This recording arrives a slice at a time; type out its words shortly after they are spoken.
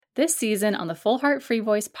This season on the Full Heart Free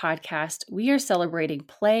Voice podcast, we are celebrating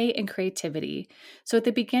play and creativity. So at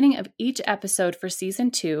the beginning of each episode for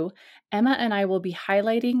season 2, Emma and I will be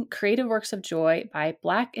highlighting creative works of joy by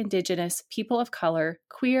Black, Indigenous, people of color,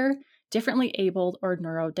 queer, differently abled, or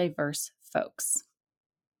neurodiverse folks.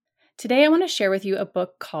 Today I want to share with you a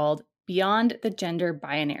book called Beyond the Gender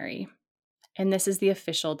Binary, and this is the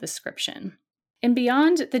official description. In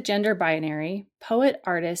Beyond the Gender Binary, poet,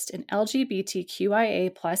 artist, and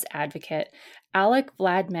LGBTQIA+ advocate Alec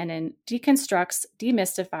Vlad-Menin deconstructs,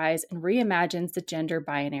 demystifies, and reimagines the gender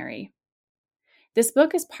binary. This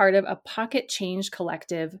book is part of a Pocket Change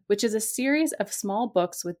Collective, which is a series of small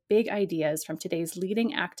books with big ideas from today's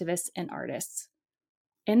leading activists and artists.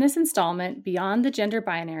 In this installment, Beyond the Gender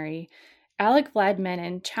Binary, Alec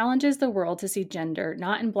Vlad-Menin challenges the world to see gender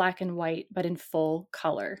not in black and white, but in full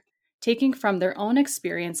color. Taking from their own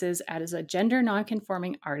experiences as a gender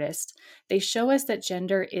nonconforming artist, they show us that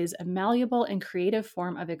gender is a malleable and creative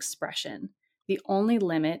form of expression. The only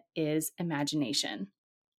limit is imagination.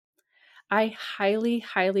 I highly,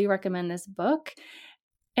 highly recommend this book.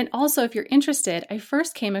 And also, if you're interested, I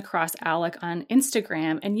first came across Alec on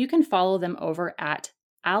Instagram, and you can follow them over at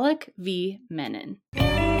Alec V. Menin.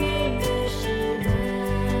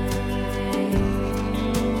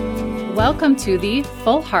 Welcome to the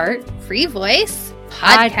Full Heart Free Voice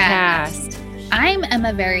Podcast. I'm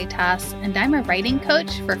Emma Veritas, and I'm a writing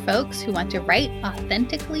coach for folks who want to write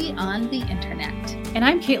authentically on the internet. And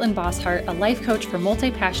I'm Caitlin Bosshart, a life coach for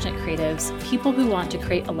multi-passionate creatives, people who want to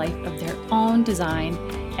create a life of their own design,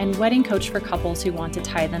 and wedding coach for couples who want to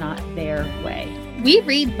tie the knot their way. We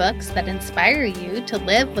read books that inspire you to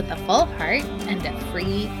live with a full heart and a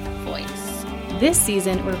free voice. This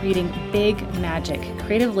season, we're reading Big Magic,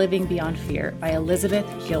 Creative Living Beyond Fear by Elizabeth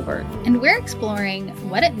Gilbert. And we're exploring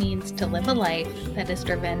what it means to live a life that is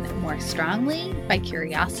driven more strongly by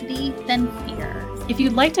curiosity than fear. If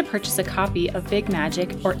you'd like to purchase a copy of Big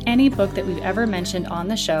Magic or any book that we've ever mentioned on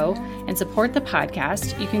the show and support the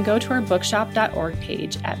podcast, you can go to our bookshop.org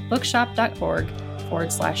page at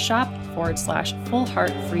bookshop.org/shop/Full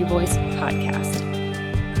Heart Free Voice Podcast.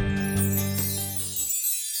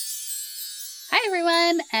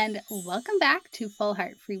 And welcome back to Full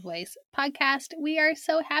Heart Free Voice Podcast. We are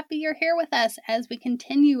so happy you're here with us as we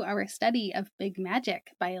continue our study of Big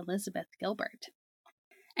Magic by Elizabeth Gilbert.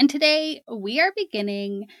 And today we are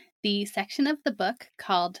beginning the section of the book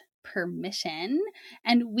called Permission,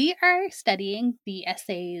 and we are studying the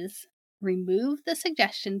essays Remove the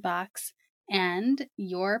Suggestion Box and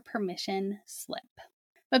Your Permission Slip.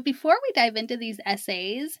 But before we dive into these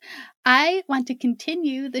essays, I want to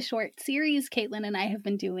continue the short series Caitlin and I have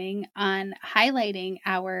been doing on highlighting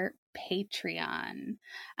our Patreon.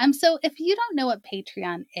 So if you don't know what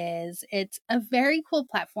Patreon is, it's a very cool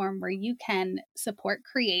platform where you can support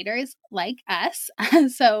creators like us.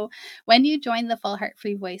 So when you join the Full Heart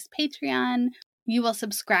Free Voice Patreon, you will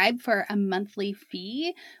subscribe for a monthly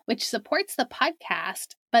fee, which supports the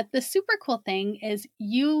podcast. But the super cool thing is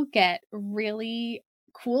you get really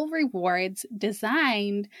cool rewards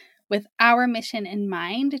designed with our mission in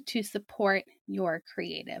mind to support your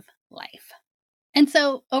creative life. And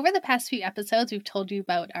so over the past few episodes, we've told you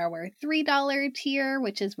about our $3 tier,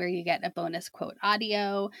 which is where you get a bonus quote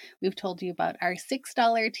audio. We've told you about our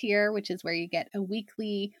 $6 tier, which is where you get a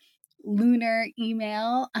weekly lunar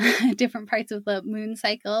email, different parts of the moon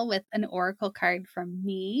cycle with an oracle card from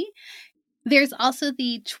me. There's also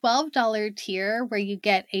the $12 tier where you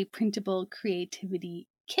get a printable creativity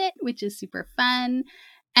kit, which is super fun.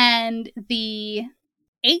 And the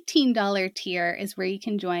 $18 tier is where you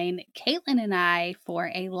can join Caitlin and I for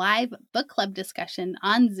a live book club discussion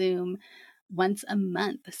on Zoom once a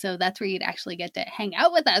month. So that's where you'd actually get to hang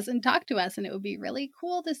out with us and talk to us, and it would be really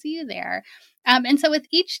cool to see you there. And so with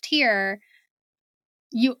each tier,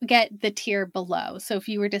 you get the tier below. So if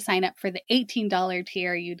you were to sign up for the $18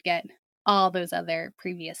 tier, you'd get all those other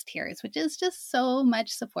previous tiers, which is just so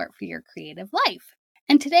much support for your creative life.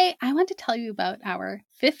 And today I want to tell you about our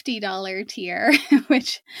 $50 tier,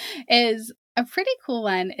 which is a pretty cool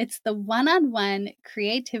one. It's the one-on-one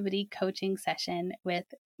creativity coaching session with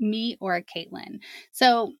me or Caitlin.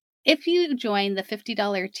 So if you join the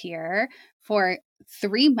 $50 tier for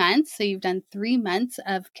 3 months, so you've done 3 months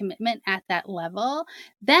of commitment at that level,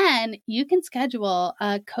 then you can schedule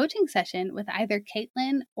a coaching session with either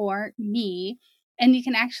Caitlin or me, and you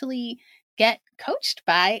can actually get coached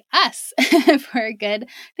by us for a good, I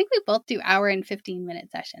think we both do hour and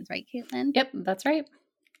 15-minute sessions, right, Caitlin? Yep, that's right.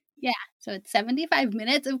 Yeah, so it's 75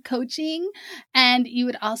 minutes of coaching, and you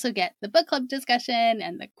would also get the book club discussion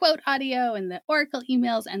and the quote audio and the oracle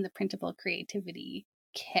emails and the printable creativity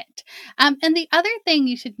kit. And the other thing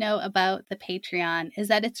you should know about the Patreon is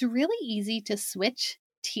that it's really easy to switch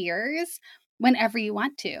tiers whenever you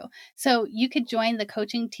want to. So you could join the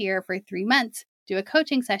coaching tier for 3 months, do a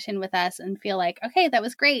coaching session with us and feel like, okay, that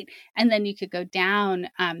was great. And then you could go down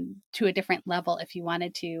to a different level if you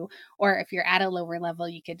wanted to. Or if you're at a lower level,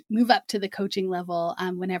 you could move up to the coaching level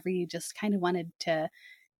whenever you just kind of wanted to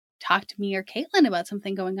talk to me or Caitlin about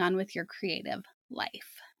something going on with your creative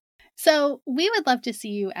life. So we would love to see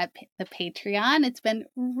you at the Patreon. It's been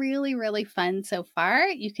really, really fun so far.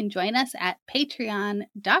 You can join us at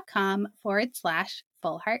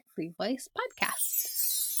patreon.com/Full Heart Free Voice Podcast.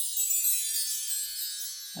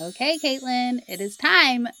 Okay, Caitlin, it is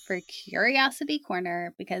time for Curiosity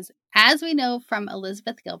Corner because as we know from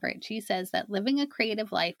Elizabeth Gilbert, she says that living a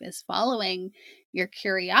creative life is following your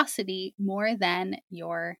curiosity more than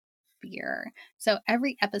your fear. So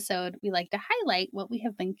every episode, we like to highlight what we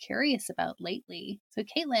have been curious about lately. So,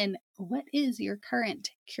 Caitlin, what is your current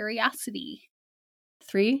curiosity?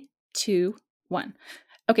 3, 2, 1.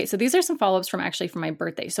 Okay, so these are some follow-ups from my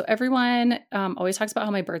birthday. So everyone always talks about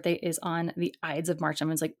how my birthday is on the Ides of March.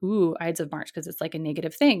 Everyone's like, ooh, Ides of March, because it's like a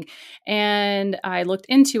negative thing. And I looked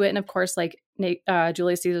into it, and of course, like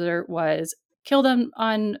Julius Caesar was killed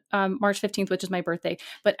on March 15th, which is my birthday.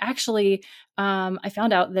 But actually, I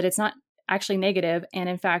found out that it's not actually negative. And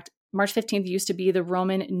in fact, March 15th used to be the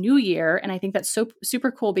Roman New Year. And I think that's so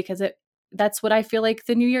super cool because that's what I feel like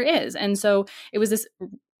the New Year is. And so it was this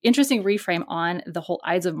interesting reframe on the whole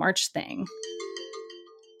Ides of March thing.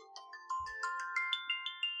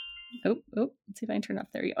 Oh, let's see if I can turn it off.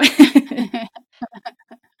 There you go.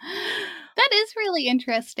 That is really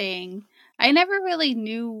interesting. I never really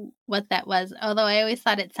knew what that was, although I always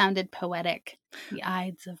thought it sounded poetic. The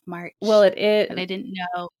Ides of March. Well, it is. But I didn't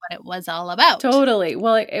know what it was all about. Totally.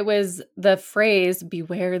 Well, it was the phrase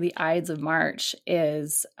 "Beware the Ides of March"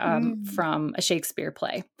 is from a Shakespeare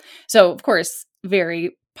play. So, of course,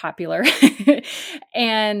 very popular.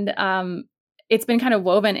 And it's been kind of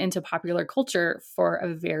woven into popular culture for a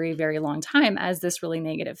very, very long time as this really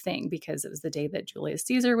negative thing because it was the day that Julius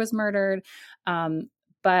Caesar was murdered.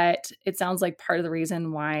 But it sounds like part of the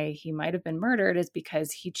reason why he might have been murdered is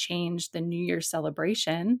because he changed the New Year's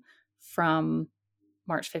celebration from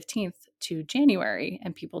March 15th to January,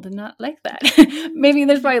 and people did not like that. Maybe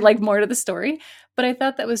there's probably like more to the story, but I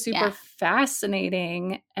thought that was super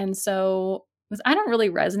fascinating. And so I don't really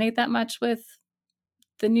resonate that much with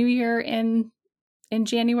the New Year in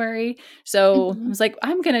January. So I was like,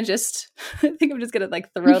 I think I'm just going to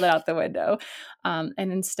like throw that out the window and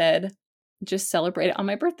instead just celebrate it on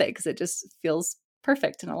my birthday because it just feels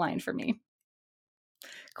perfect and aligned for me.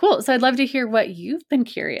 Cool. So I'd love to hear what you've been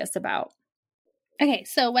curious about. Okay,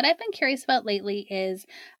 so what I've been curious about lately is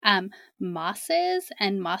mosses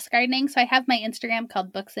and moss gardening. So I have my Instagram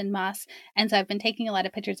called Books and Moss. And so I've been taking a lot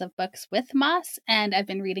of pictures of books with moss. And I've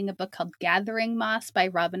been reading a book called Gathering Moss by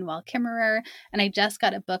Robin Wall Kimmerer. And I just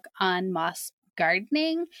got a book on moss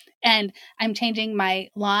gardening. And I'm changing my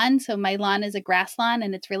lawn. So my lawn is a grass lawn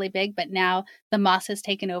and it's really big. But now the moss has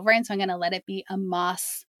taken over. And so I'm going to let it be a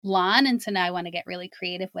moss lawn. And so now I want to get really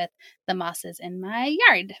creative with the mosses in my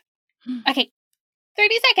yard. Okay.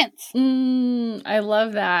 30 seconds. I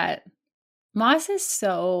love that. Moss is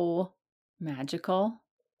so magical.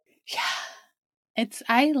 Yeah.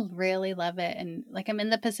 I really love it. And like I'm in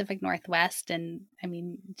the Pacific Northwest and I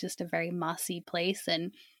mean, just a very mossy place.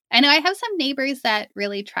 And I know I have some neighbors that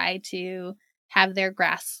really try to have their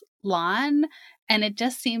grass lawn. And it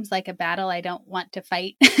just seems like a battle I don't want to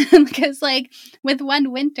fight because like with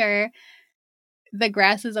one winter, the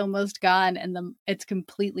grass is almost gone and it's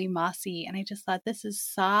completely mossy. And I just thought this is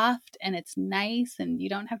soft and it's nice and you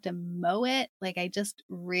don't have to mow it. Like I just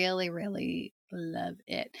really, really love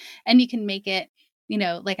it. And you can make it,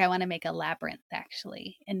 like I want to make a labyrinth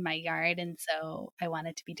actually in my yard. And so I want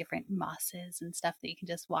it to be different mosses and stuff that you can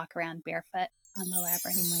just walk around barefoot on the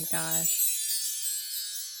labyrinth. Oh my gosh.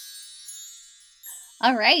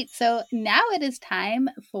 All right, so now it is time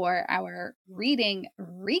for our reading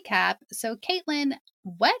recap. So, Caitlin,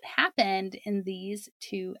 what happened in these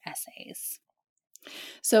 2 essays?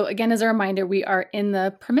 So, again, as a reminder, we are in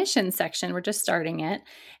the permission section. We're just starting it.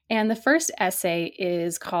 And the first essay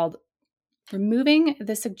is called Removing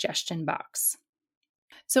the Suggestion Box.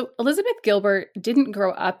 So Elizabeth Gilbert didn't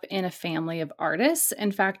grow up in a family of artists.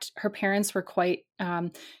 In fact, her parents were quite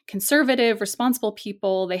conservative, responsible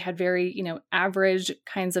people. They had very, average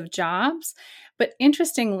kinds of jobs. But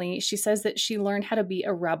interestingly, she says that she learned how to be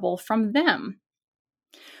a rebel from them.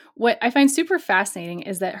 What I find super fascinating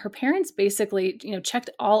is that her parents basically,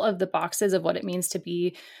 checked all of the boxes of what it means to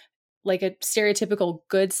be like a stereotypical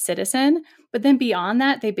good citizen. But then beyond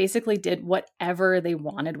that, they basically did whatever they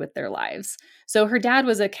wanted with their lives. So her dad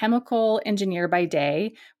was a chemical engineer by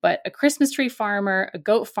day, but a Christmas tree farmer, a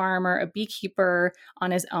goat farmer, a beekeeper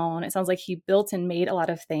on his own. It sounds like he built and made a lot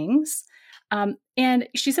of things. And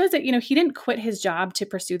she says that, he didn't quit his job to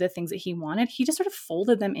pursue the things that he wanted. He just sort of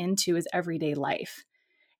folded them into his everyday life.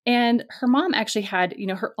 And her mom actually had,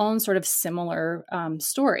 her own sort of similar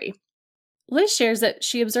story. Liz shares that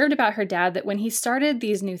she observed about her dad that when he started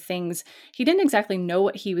these new things, he didn't exactly know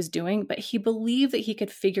what he was doing, but he believed that he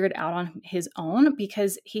could figure it out on his own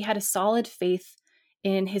because he had a solid faith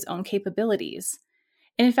in his own capabilities.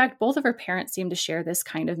 And in fact, both of her parents seemed to share this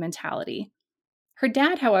kind of mentality. Her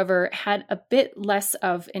dad, however, had a bit less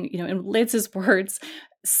of, in Liz's words,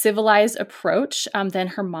 civilized approach than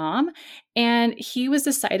her mom. And he was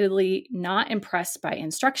decidedly not impressed by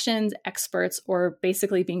instructions, experts, or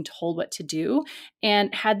basically being told what to do,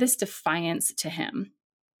 and had this defiance to him.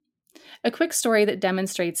 A quick story that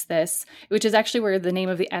demonstrates this, which is actually where the name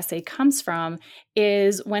of the essay comes from,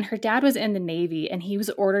 is when her dad was in the Navy and he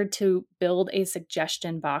was ordered to build a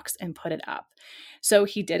suggestion box and put it up. So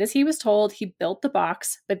he did as he was told, he built the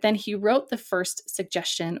box, but then he wrote the first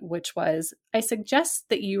suggestion, which was, "I suggest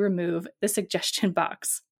that you remove the suggestion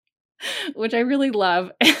box," which I really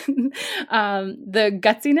love. The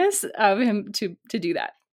gutsiness of him to do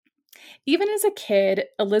that. Even as a kid,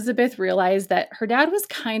 Elizabeth realized that her dad was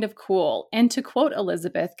kind of cool. And to quote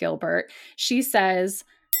Elizabeth Gilbert, she says,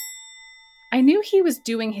 "I knew he was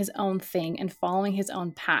doing his own thing and following his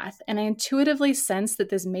own path, and I intuitively sensed that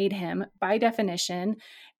this made him, by definition,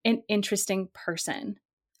 an interesting person.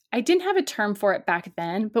 I didn't have a term for it back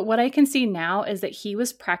then, but what I can see now is that he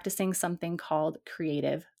was practicing something called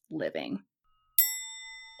creative living."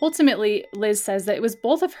 Ultimately, Liz says that it was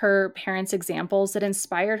both of her parents' examples that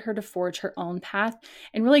inspired her to forge her own path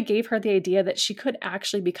and really gave her the idea that she could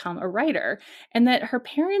actually become a writer. And that her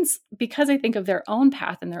parents, because I think of their own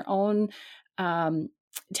path and their own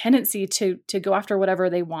tendency to go after whatever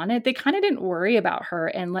they wanted, they kind of didn't worry about her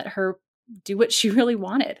and let her do what she really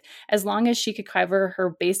wanted. As long as she could cover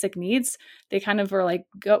her basic needs, they kind of were like,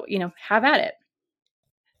 go, have at it.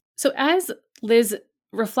 So as Liz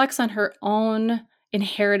reflects on her own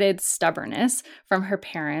inherited stubbornness from her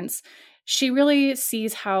parents, she really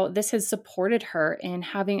sees how this has supported her in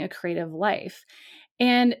having a creative life.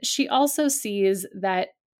 And she also sees that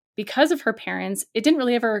because of her parents, it didn't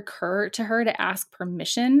really ever occur to her to ask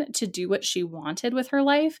permission to do what she wanted with her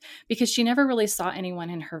life because she never really saw anyone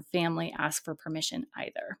in her family ask for permission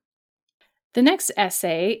either. The next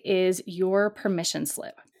essay is Your Permission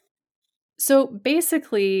Slip. So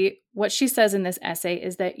basically, what she says in this essay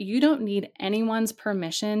is that you don't need anyone's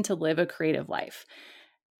permission to live a creative life.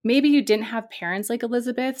 Maybe you didn't have parents like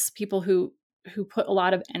Elizabeth's, people who put a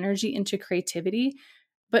lot of energy into creativity,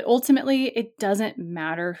 but ultimately it doesn't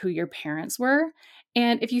matter who your parents were.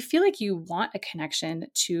 And if you feel like you want a connection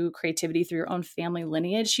to creativity through your own family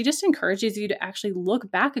lineage, she just encourages you to actually look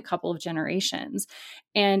back a couple of generations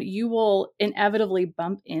and you will inevitably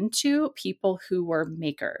bump into people who were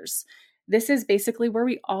makers. This is basically where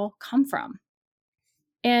we all come from.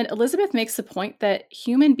 And Elizabeth makes the point that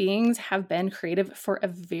human beings have been creative for a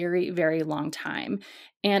very, very long time.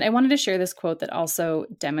 And I wanted to share this quote that also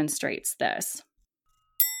demonstrates this.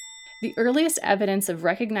 "The earliest evidence of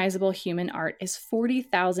recognizable human art is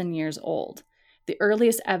 40,000 years old. The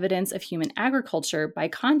earliest evidence of human agriculture, by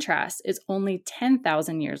contrast, is only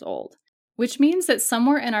 10,000 years old. Which means that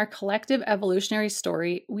somewhere in our collective evolutionary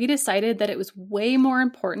story, we decided that it was way more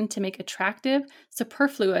important to make attractive,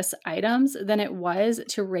 superfluous items than it was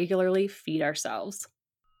to regularly feed ourselves."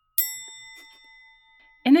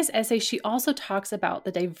 In this essay, she also talks about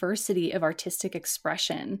the diversity of artistic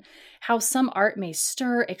expression, how some art may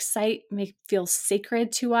stir, excite, may feel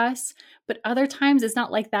sacred to us, but other times it's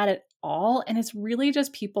not like that at all, and it's really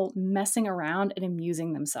just people messing around and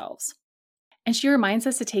amusing themselves. And she reminds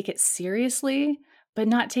us to take it seriously, but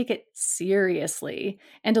not take it seriously,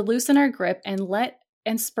 and to loosen our grip and let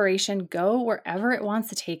inspiration go wherever it wants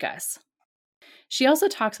to take us. She also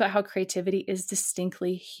talks about how creativity is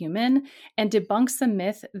distinctly human and debunks the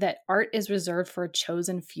myth that art is reserved for a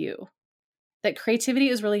chosen few, that creativity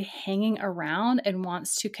is really hanging around and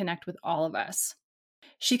wants to connect with all of us.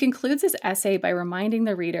 She concludes this essay by reminding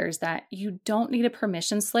the readers that you don't need a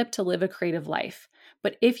permission slip to live a creative life.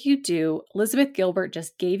 But if you do, Elizabeth Gilbert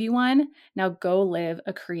just gave you one. Now go live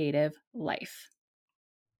a creative life.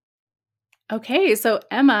 Okay, so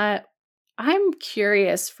Emma, I'm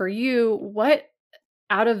curious for you, what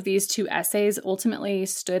out of these two essays ultimately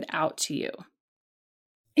stood out to you?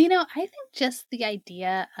 I think just the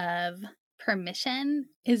idea of permission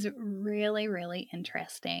is really, really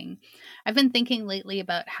interesting. I've been thinking lately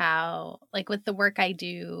about how, like with the work I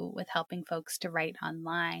do with helping folks to write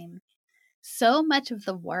online, so much of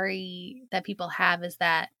the worry that people have is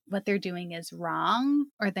that what they're doing is wrong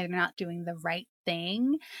or they're not doing the right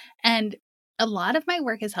thing. And a lot of my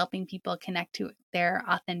work is helping people connect to their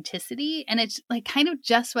authenticity. And it's like kind of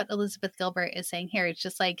just what Elizabeth Gilbert is saying here. It's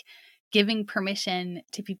just like giving permission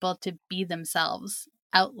to people to be themselves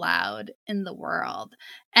out loud in the world.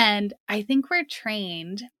 And I think we're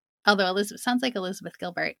trained, although Elizabeth sounds like Elizabeth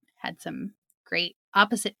Gilbert had some great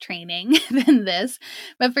opposite training than this,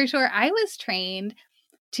 but for sure I was trained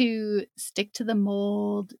to stick to the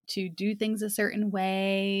mold, to do things a certain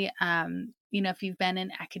way. If you've been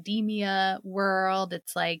in academia world,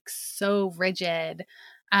 it's like so rigid,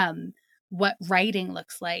 what writing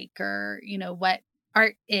looks like, or, what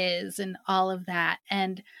art is and all of that.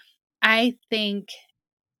 And I think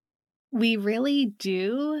we really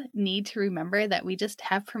do need to remember that we just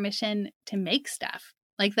have permission to make stuff,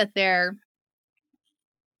 like that there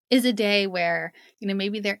is a day where,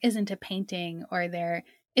 maybe there isn't a painting or there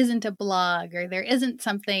isn't a blog or there isn't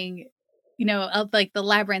something, of like the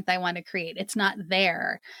labyrinth I want to create. It's not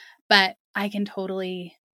there, but I can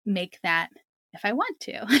totally make that if I want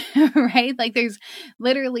to, right? Like there's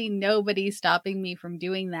literally nobody stopping me from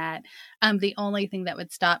doing that. The only thing that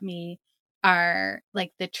would stop me are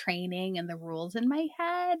like the training and the rules in my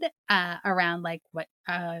head around like what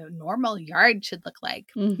a normal yard should look like.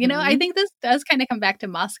 Mm-hmm. I think this does kind of come back to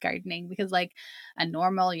moss gardening, because like a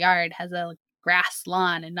normal yard has a grass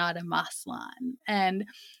lawn and not a moss lawn. And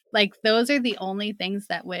like those are the only things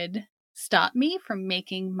that would stop me from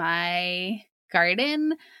making my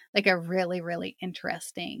garden like a really, really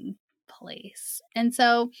interesting place. And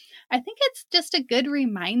so I think it's just a good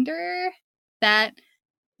reminder that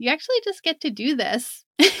you actually just get to do this,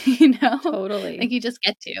 Totally. like you just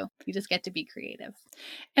get to be creative.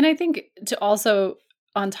 And I think to also,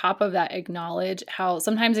 on top of that, acknowledge how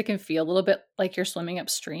sometimes it can feel a little bit like you're swimming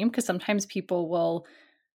upstream, because sometimes people will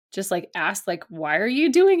just like ask, like, why are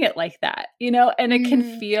you doing it like that? And it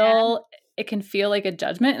can feel, it can feel like a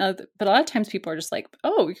judgment. But a lot of times people are just like,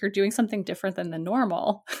 oh, you're doing something different than the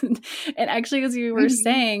normal. And actually, as you were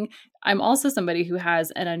saying, I'm also somebody who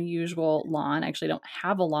has an unusual lawn. I actually don't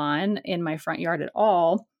have a lawn in my front yard at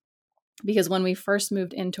all, because when we first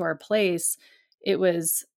moved into our place, it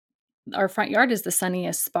was, our front yard is the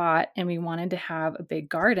sunniest spot and we wanted to have a big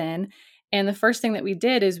garden. And the first thing that we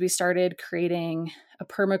did is we started creating a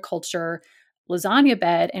permaculture lasagna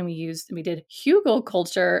bed, and we did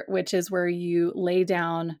hugelkultur, which is where you lay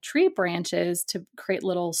down tree branches to create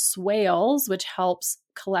little swales, which helps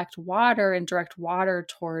collect water and direct water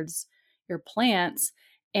towards your plants.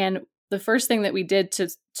 And the first thing that we did to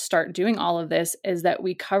start doing all of this is that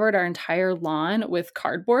we covered our entire lawn with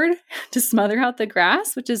cardboard to smother out the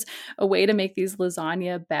grass, which is a way to make these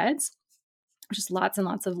lasagna beds. Just lots and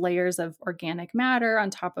lots of layers of organic matter on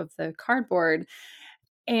top of the cardboard.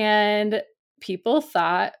 And people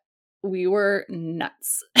thought we were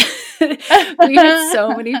nuts. We had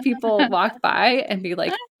so many people walk by and be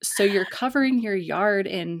like, so you're covering your yard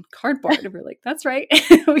in cardboard? And we're like, that's right.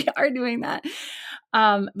 We are doing that.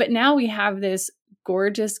 But now we have this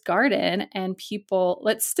gorgeous garden, and people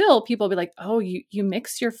be like, oh, you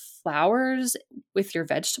mix your flowers with your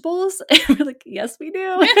vegetables? And we're like, yes, we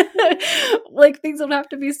do. Like things don't have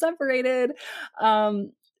to be separated.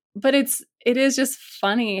 But it is just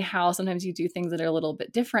funny how sometimes you do things that are a little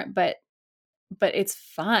bit different, but it's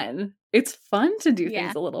fun. It's fun to do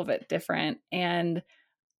things a little bit different. And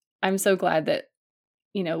I'm so glad that,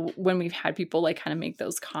 when we've had people like kind of make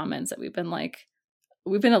those comments, that we've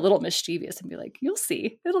been a little mischievous and be like, you'll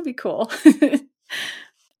see, it'll be cool.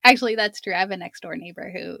 Actually, that's true. I have a next door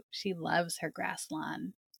neighbor who, she loves her grass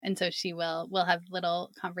lawn. And so we'll have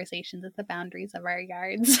little conversations at the boundaries of our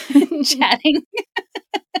yards chatting.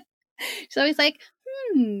 She's always like,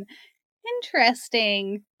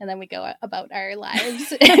 interesting. And then we go about our lives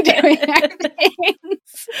doing our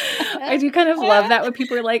things. I do kind of love that when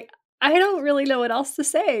people are like, I don't really know what else to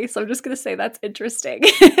say, so I'm just going to say that's interesting.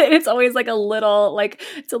 And it's always like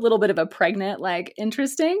it's a little bit of a pregnant, like,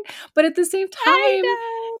 interesting. But at the same time,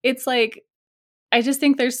 it's like, I just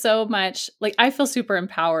think there's so much, like, I feel super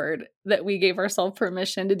empowered that we gave ourselves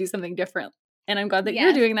permission to do something different. And I'm glad that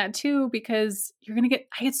you're doing that too, because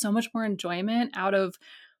I get so much more enjoyment out of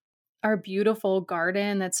our beautiful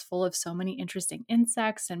garden that's full of so many interesting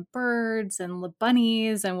insects and birds and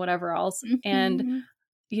bunnies and whatever else. Mm-hmm. And,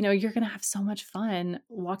 you're going to have so much fun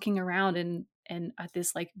walking around and at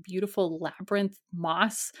this like beautiful labyrinth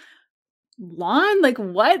moss lawn? Like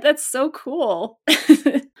what? That's so cool.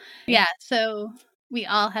 Yeah. So we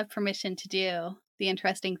all have permission to do the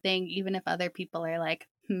interesting thing, even if other people are like,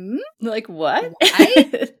 Like what?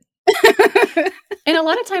 why? And a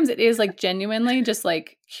lot of times it is like genuinely just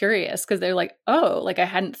like curious because they're like, oh, like I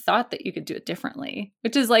hadn't thought that you could do it differently,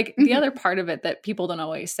 which is like the other part of it that people don't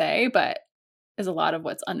always say, but is a lot of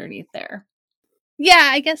what's underneath there. Yeah,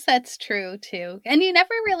 I guess that's true too. And you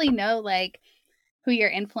never really know like who you're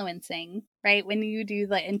influencing, right? When you do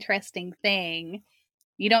the interesting thing,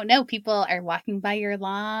 you don't know. People are walking by your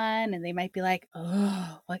lawn and they might be like,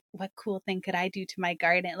 oh, what cool thing could I do to my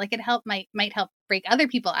garden? Like it might help break other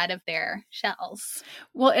people out of their shells.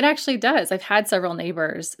 Well, it actually does. I've had several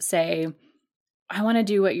neighbors say, I want to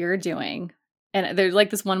do what you're doing. And there's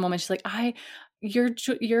like this one woman, she's like,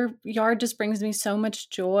 your yard just brings me so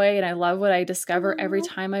much joy. And I love what I discover every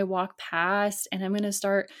time I walk past. And I'm going to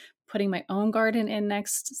start putting my own garden in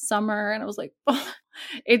next summer. And I was like, oh,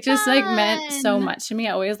 it just like meant so much to me.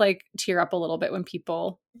 I always like tear up a little bit when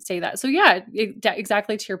people say that. So yeah,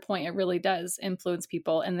 exactly to your point. It really does influence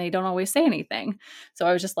people and they don't always say anything. So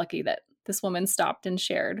I was just lucky that this woman stopped and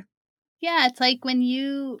shared. Yeah, it's like when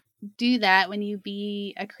you do that, when you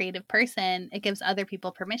be a creative person, it gives other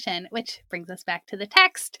people permission, which brings us back to the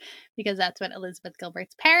text because that's what Elizabeth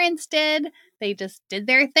Gilbert's parents did. They just did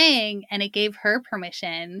their thing and it gave her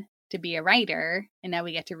permission to be a writer. And now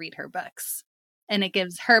we get to read her books. And it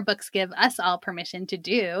gives her books give us all permission to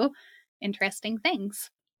do interesting things.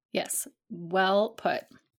 Yes. Well put.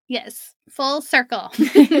 Yes. Full circle.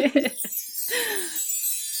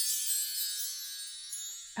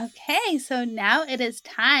 Okay, so now it is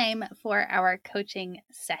time for our coaching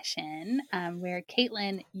session where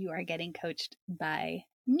Caitlin, you are getting coached by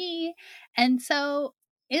me. And so,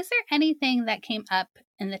 is there anything that came up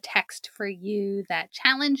in the text for you that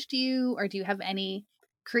challenged you, or do you have any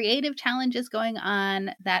creative challenges going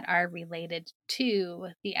on that are related to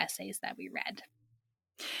the essays that we read?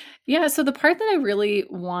 Yeah, so the part that I really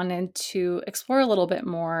wanted to explore a little bit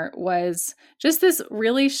more was just this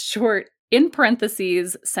really short, in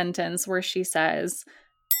parentheses, sentence where she says,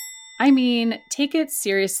 I mean, take it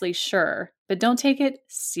seriously, sure, but don't take it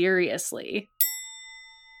seriously.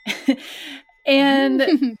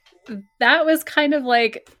 And that was kind of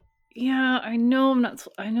like, yeah, I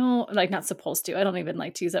know like not supposed to. I don't even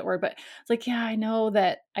like to use that word, but it's like, yeah, I know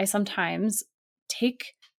that I sometimes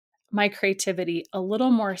take my creativity a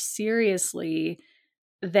little more seriously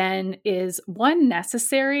than is one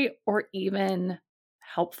necessary or even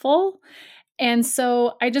helpful. And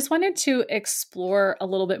so I just wanted to explore a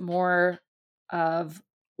little bit more of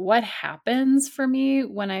what happens for me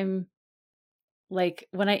when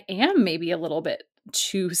when I am maybe a little bit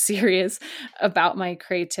too serious about my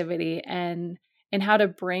creativity and how to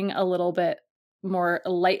bring a little bit more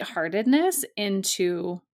lightheartedness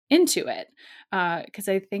into it. Because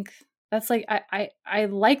I think that's like I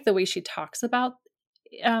like the way she talks about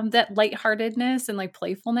that lightheartedness and like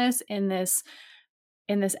playfulness in this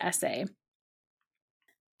essay.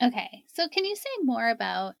 Okay, so can you say more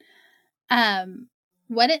about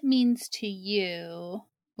what it means to you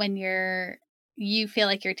when you feel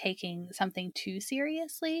like you're taking something too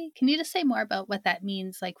seriously? Can you just say more about what that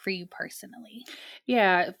means like for you personally?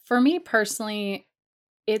 Yeah, for me personally,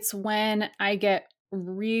 it's when I get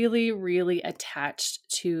really, really attached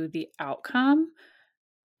to the outcome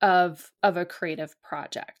of a creative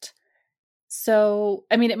project. So,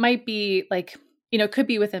 I mean, it might be like, it could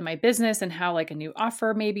be within my business and how like a new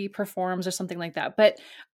offer maybe performs or something like that. But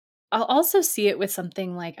I'll also see it with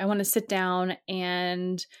something like I want to sit down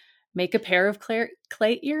and make a pair of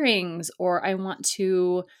clay earrings, or I want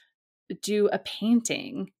to do a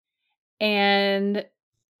painting. And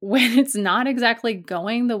when it's not exactly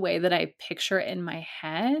going the way that I picture it in my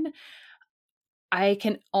head, I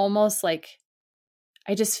can almost I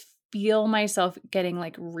just feel myself getting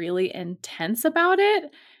like really intense about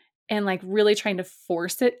it and like really trying to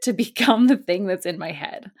force it to become the thing that's in my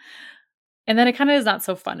head. And then it kind of is not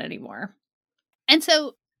so fun anymore. And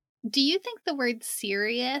so, do you think the word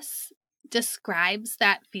serious describes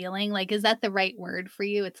that feeling? Like, is that the right word for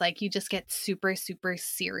you? It's like you just get super, super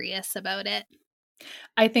serious about it.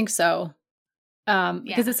 I think so.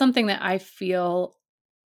 Because it's something that I feel,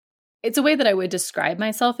 it's a way that I would describe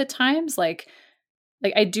myself at times. Like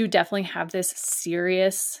I do definitely have this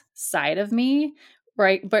serious side of me,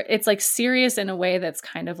 right? But it's like serious in a way that's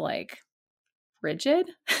kind of like rigid.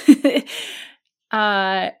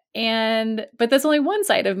 But that's only one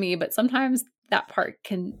side of me, but sometimes that part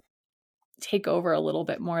can take over a little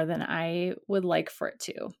bit more than I would like for it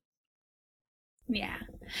to. Yeah.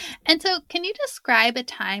 And so, can you describe a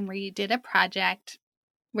time where you did a project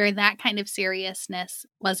where that kind of seriousness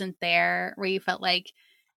wasn't there, where you felt like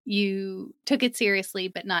you took it seriously,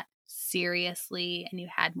 but not seriously, and you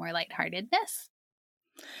had more lightheartedness?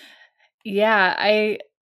 Yeah,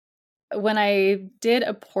 when I did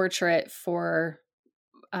a portrait for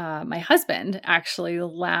my husband, actually,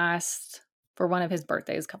 for one of his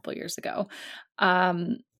birthdays a couple years ago,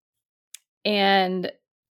 and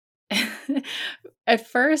at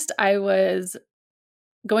first I was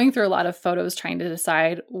going through a lot of photos trying to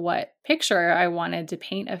decide what picture I wanted to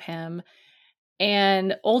paint of him.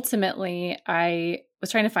 And ultimately I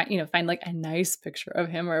was trying to find like a nice picture of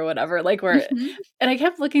him or whatever, like where, Mhm. and I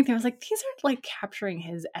kept looking through, I was like, these aren't like capturing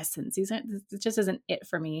his essence. This just isn't it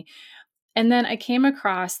for me. And then I came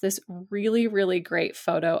across this really, really great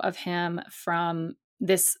photo of him from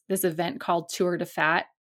this event called Tour de Fat,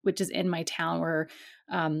 which is in my town, where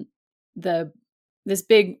um, the this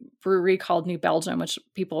big brewery called New Belgium, which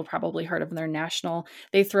people have probably heard of, and they're national.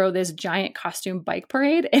 They throw this giant costume bike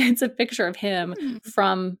parade, and it's a picture of him Hmm.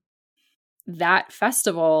 from that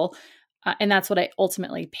festival, and that's what I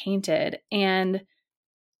ultimately painted. And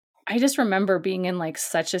I just remember being in like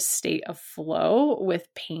such a state of flow with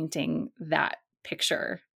painting that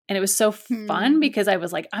picture. And it was so fun Hmm. because I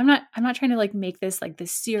was like, I'm not trying to like make this like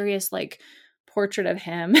this serious like portrait of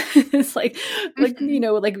him. It's like,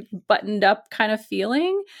 Mhm. like buttoned up kind of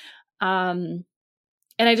feeling. Um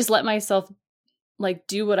and I just let myself like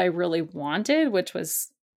do what I really wanted, which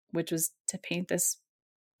was to paint this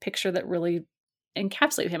picture that really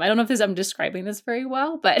encapsulated him. I don't know if I'm describing this very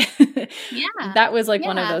well, but Yeah. that was like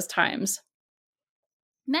one of Yeah. those times.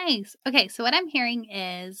 Nice. Okay, so what I'm hearing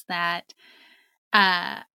is that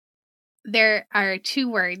uh there are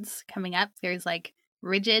two words coming up. There's like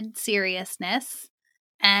rigid seriousness,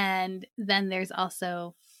 and then there's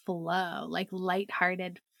also flow, like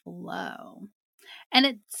lighthearted flow. And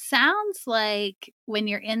it sounds like when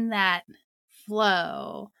you're in that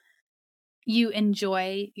flow, you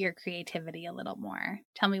enjoy your creativity a little more.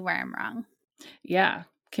 Tell me where I'm wrong. Yeah.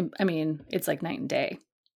 I mean, it's like night and day.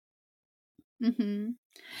 Hmm.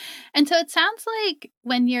 And so it sounds like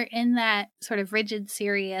when you're in that sort of rigid,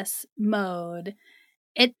 serious mode,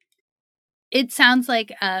 it it sounds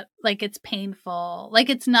like it's painful, like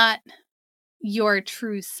it's not your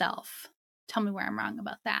true self. Tell me where I'm wrong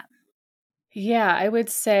about that. Yeah, I would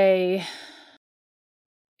say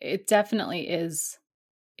it definitely is.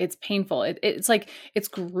 It's painful. It's like it's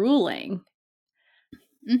grueling.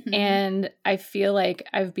 Hmm. And I feel like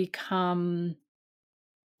I've become,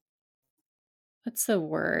 what's the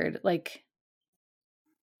word? Like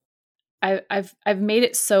I've made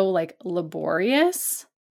it so like laborious,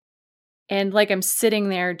 and like I'm sitting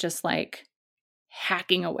there just like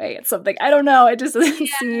hacking away at something. I don't know. It just doesn't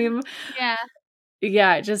Yeah. seem, Yeah.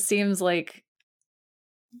 yeah, it just seems like,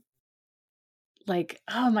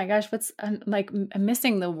 oh my gosh, I'm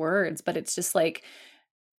missing the words, but it's just like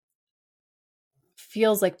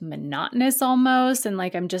feels like monotonous almost, and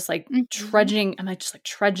like I'm just like Hmm. trudging, am I just like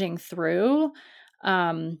trudging through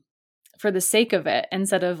um for the sake of it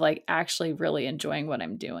instead of like actually really enjoying what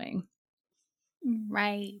I'm doing.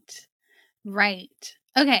 Right. Right.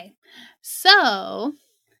 Okay. So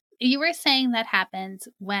you were saying that happens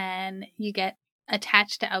when you get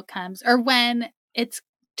attached to outcomes, or when it's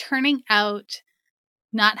turning out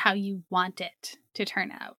not how you want it to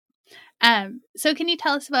turn out. So can you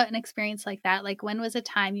tell us about an experience like that? Like, when was a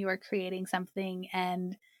time you were creating something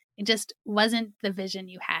and it just wasn't the vision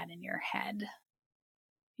you had in your head?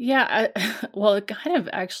 Yeah, well, it kind of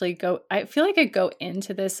actually I feel like I go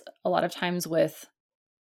into this a lot of times with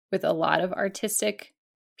a lot of artistic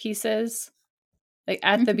pieces. Like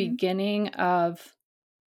at the Hmm. beginning of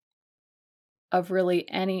really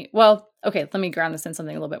any, well, okay, let me ground this in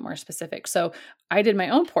something a little bit more specific. So I did my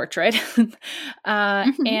own portrait.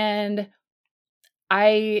 Hmm. And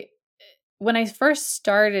I when I first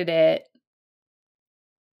started it,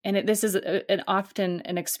 and this is an often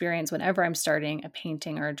an experience whenever I'm starting a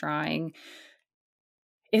painting or a drawing,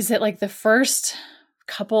 is that like the first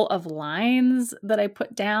couple of lines that I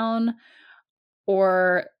put down,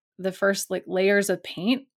 or the first like layers of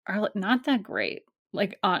paint, are like not that great.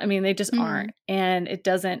 Like, I mean, they just aren't. Hmm. And it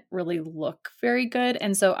doesn't really look very good.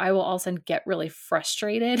 And so I will all of a sudden get really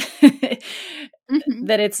frustrated Hmm.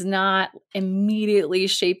 that it's not immediately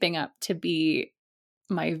shaping up to be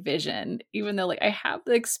my vision, even though like I have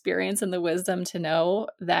the experience and the wisdom to know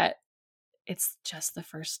that it's just the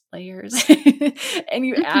first layers and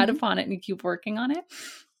you add Hmm. upon it and you keep working on it.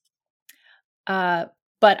 Uh,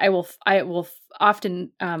 but I will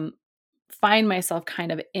often find myself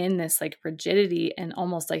kind of in this like rigidity and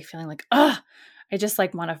almost like feeling like, oh, I just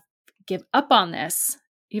like want to give up on this,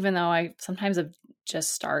 even though I sometimes have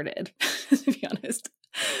just started, to be honest.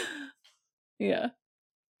 Yeah.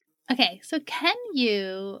 Okay, so can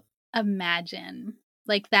you imagine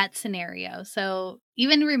like that scenario? So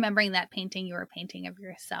even remembering that painting you were painting of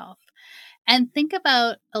yourself, and think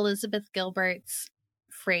about Elizabeth Gilbert's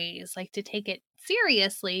phrase, like to take it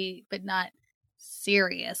seriously, but not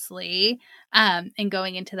seriously, and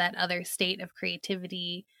going into that other state of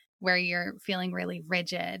creativity where you're feeling really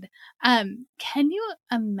rigid. Can you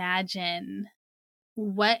imagine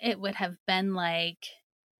what it would have been like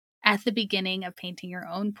at the beginning of painting your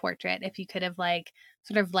own portrait if you could have like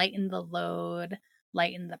sort of lightened the load,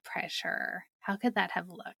 lightened the pressure? How could that have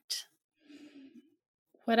looked?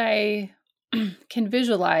 What I can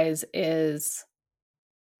visualize is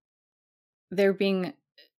there being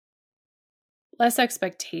less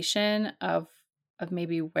expectation of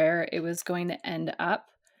maybe where it was going to end up,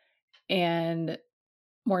 and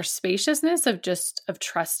more spaciousness of just of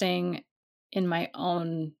trusting in my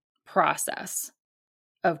own process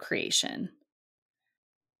of creation.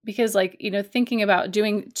 Because like, thinking about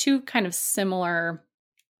doing two kind of similar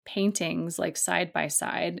paintings like side by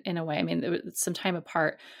side in a way. I mean, it was some time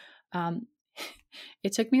apart. Um,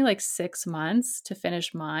 it took me like 6 months to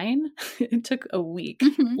finish mine. It took a week,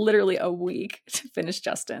 literally a week to finish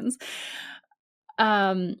Justin's.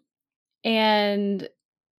 And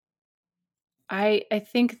I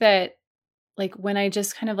think that like when I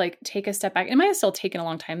just kind of like take a step back, it might have still taken a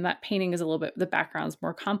long time. That painting is a little bit, the background's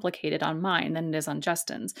more complicated on mine than it is on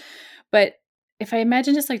Justin's. But if I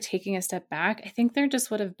imagine just like taking a step back, I think there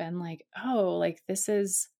just would have been like, oh, like this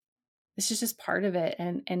is just part of it.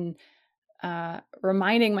 And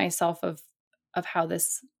reminding myself of how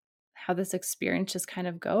this experience just kind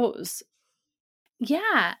of goes.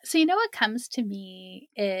 Yeah. So, what comes to me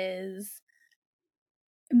is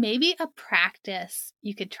maybe a practice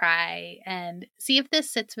you could try and see if this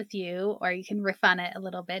sits with you, or you can riff on it a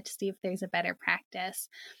little bit to see if there's a better practice.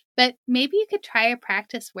 But maybe you could try a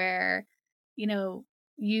practice where,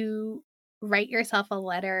 you write yourself a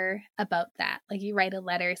letter about that. Like you write a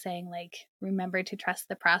letter saying like, remember to trust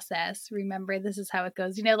the process. Remember, this is how it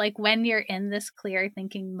goes. Like when you're in this clear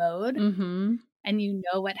thinking mode and you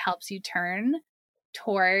know what helps you turn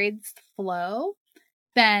towards flow,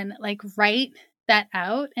 then like write that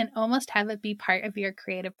out and almost have it be part of your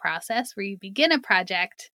creative process where you begin a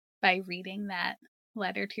project by reading that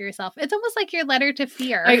letter to yourself. It's almost like your letter to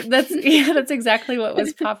fear. That's exactly what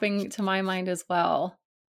was popping to my mind as well.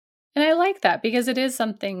 And I like that because it is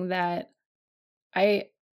something that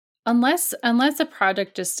unless a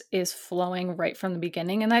project just is flowing right from the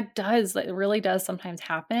beginning, and that really does sometimes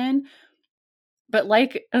happen. But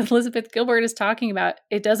like Elizabeth Gilbert is talking about,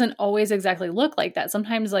 it doesn't always exactly look like that.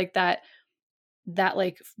 Sometimes like that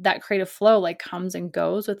creative flow like comes and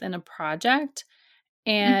goes within a project,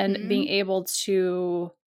 and being able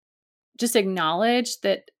to just acknowledge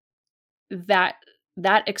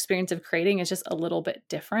that experience of creating is just a little bit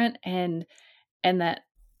different, and that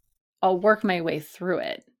I'll work my way through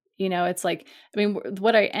it. It's like, I mean,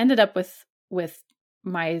 what I ended up with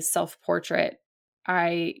my self-portrait,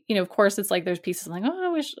 of course it's like there's pieces like, oh, I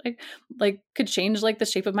wish I like could change like the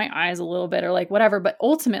shape of my eyes a little bit or like whatever. But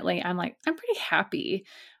ultimately I'm like, I'm pretty happy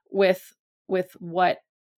with what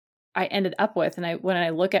I ended up with. And when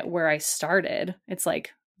I look at where I started, it's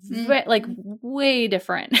like, like way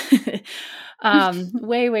different,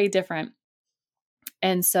 way different.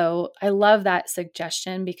 And so I love that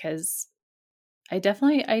suggestion because I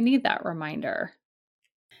need that reminder.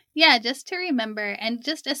 Yeah, just to remember, and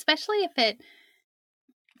just especially if it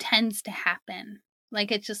tends to happen.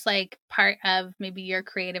 Like it's just like part of maybe your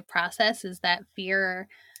creative process is that fear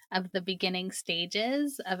of the beginning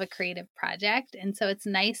stages of a creative project. And so it's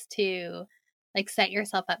nice to like set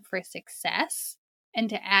yourself up for success and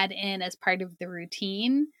to add in as part of the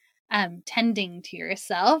routine, tending to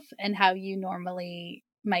yourself and how you normally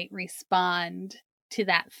might respond to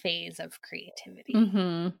that phase of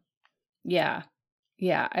creativity. Yeah.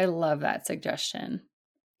 Yeah. I love that suggestion.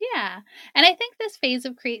 Yeah. And I think this phase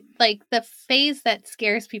of like the phase that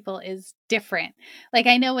scares people is different. Like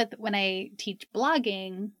I know when I teach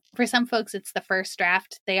blogging, for some folks it's the first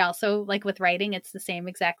draft. They also like with writing, it's the same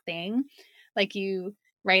exact thing. Like you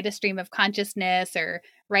write a stream of consciousness or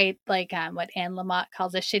write like what Anne Lamott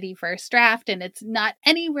calls a shitty first draft, and it's not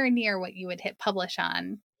anywhere near what you would hit publish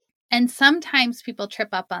on. And sometimes people trip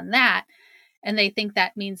up on that and they think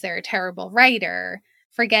that means they're a terrible writer,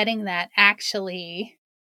 forgetting that actually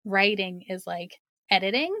writing is like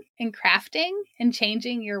editing and crafting and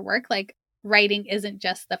changing your work. Like writing isn't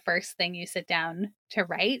just the first thing you sit down to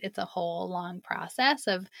write. It's a whole long process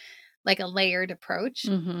of like a layered approach.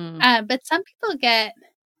 But some people get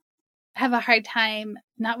have a hard time,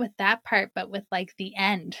 not with that part, but with like the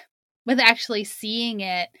end, with actually seeing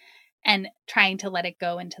it and trying to let it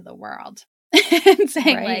go into the world. And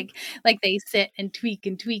saying Right. like they sit and tweak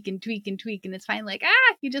and tweak and tweak and tweak, and it's fine. Like,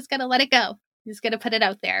 you just got to let it go. You just got to put it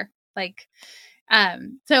out there. Like,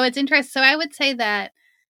 so it's interesting. So I would say that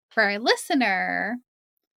for our listener,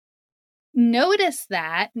 notice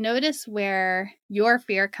where your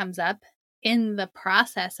fear comes up in the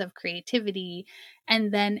process of creativity,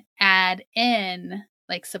 and then add in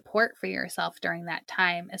like support for yourself during that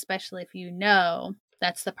time, especially if you know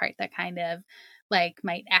that's the part that kind of like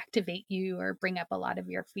might activate you or bring up a lot of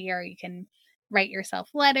your fear. You can write yourself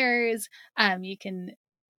letters. You can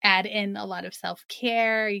add in a lot of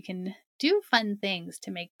self-care. You can do fun things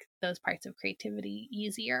to make those parts of creativity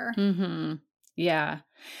easier. Mm-hmm. Yeah.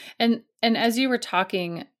 And as you were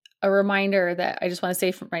talking, a reminder that I just want to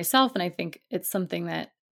say for myself, and I think it's something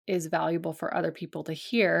that is valuable for other people to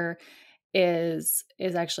hear, is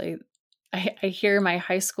actually I hear my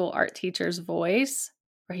high school art teacher's voice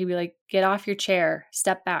where he'd be like, get off your chair,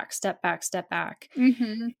 step back, step back, step back.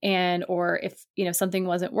 Mm-hmm. And or if something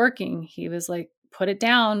wasn't working, he was like, put it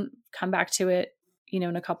down, come back to it,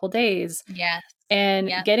 in a couple days. Yes. And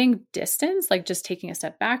Yep. getting distance, like just taking a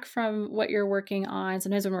step back from what you're working on.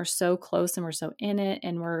 Sometimes when we're so close and we're so in it,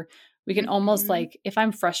 and we can almost like, if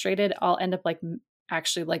I'm frustrated, I'll end up like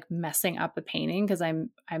actually like messing up a painting because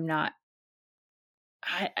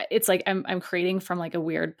it's like I'm creating from like a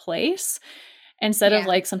weird place instead of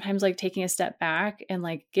like sometimes like taking a step back and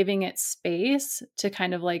like giving it space to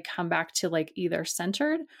kind of like come back to like either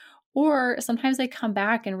centered, or sometimes I come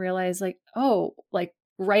back and realize like, oh, like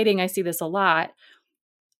writing, I see this a lot.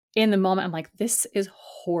 In the moment, I'm like, this is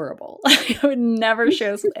horrible. I would never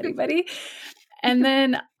share this with anybody. And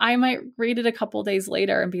then I might read it a couple days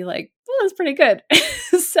later and be like, well, that's pretty good.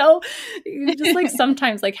 So you just like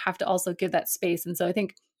sometimes like have to also give that space. And so I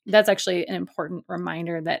think that's actually an important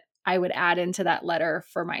reminder that I would add into that letter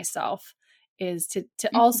for myself, is to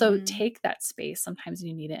also take that space sometimes when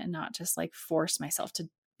you need it, and not just like force myself to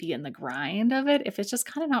be in the grind of it. If it's just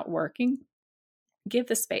kind of not working, give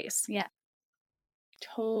the space. Yeah.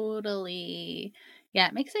 Totally. Yeah,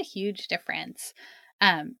 it makes a huge difference.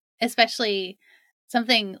 Especially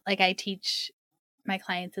something like I teach my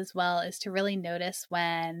clients as well, is to really notice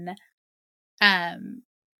when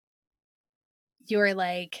you're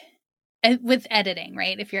like with editing,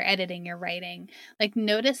 right? If you're editing your writing, like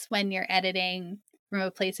notice when you're editing from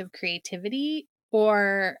a place of creativity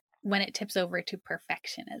or when it tips over to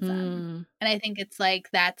perfectionism. And I think it's like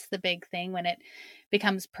that's the big thing, when it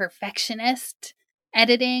becomes perfectionist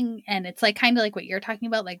editing, and it's like kind of like what you're talking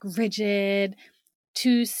about, like rigid,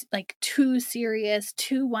 too serious,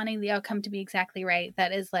 too wanting the outcome to be exactly right.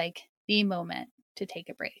 That is like the moment to take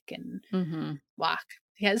a break and walk.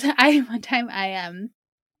 Because one time I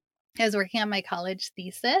was working on my college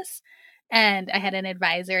thesis, and I had an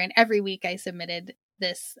advisor, and every week I submitted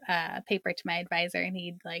this paper to my advisor, and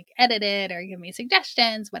he'd like edit it or give me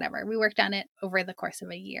suggestions, whatever. We worked on it over the course of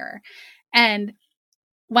a year. And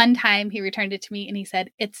one time he returned it to me and he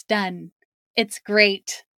said, "It's done. It's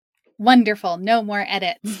great. Wonderful. No more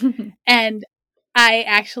edits." And I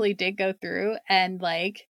actually did go through and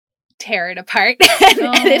like tear it apart and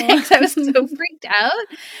edit it, because I was so freaked out.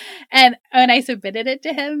 And when I submitted it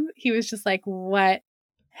to him, he was just like, "What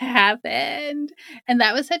happened?" And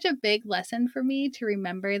that was such a big lesson for me, to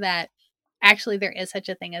remember that actually there is such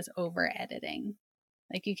a thing as over editing.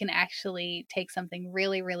 Like you can actually take something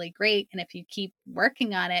really, really great, and if you keep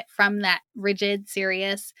working on it from that rigid,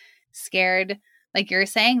 serious, scared, like you're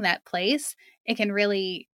saying, that place, it can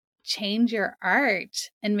really change your art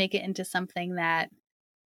and make it into something that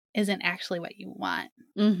isn't actually what you want.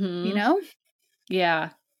 Yeah.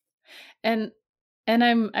 And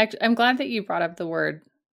I'm glad that you brought up the word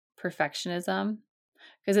perfectionism,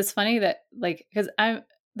 because it's funny that like, because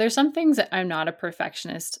there's some things that I'm not a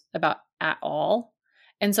perfectionist about at all.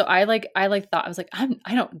 And so I thought, I was like, I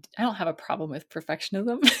don't have a problem with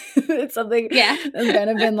perfectionism. It's something that's kind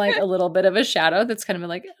of been like a little bit of a shadow that's kind of been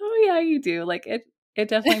like, oh yeah, you do. Like it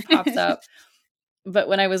definitely pops up. But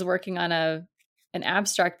when I was working on an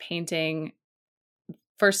abstract painting,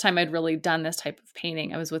 first time I'd really done this type of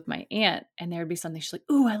painting, I was with my aunt, and there would be something, she's like,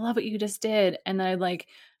 "Ooh, I love what you just did." And then I'd like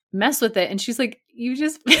mess with it, and she's like, "You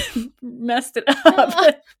just messed it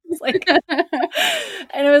up." It's like,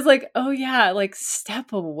 and I was like, "Oh yeah, like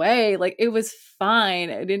step away." Like it was fine.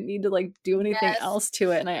 I didn't need to like do anything else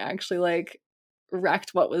to it. And I actually like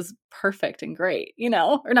wrecked what was perfect and great,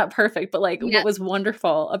 or not perfect, but like what was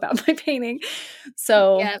wonderful about my painting.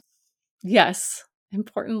 So yes,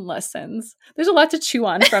 important lessons. There's a lot to chew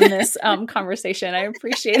on from this conversation. I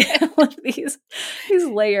appreciate all of these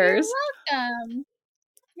layers. You're welcome.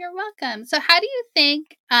 You're welcome. So how do you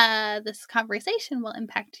think this conversation will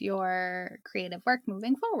impact your creative work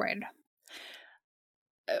moving forward?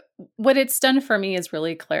 What it's done for me is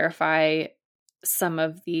really clarify some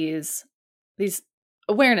of these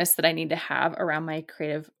awareness that I need to have around my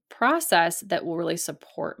creative process that will really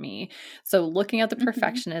support me. So looking at the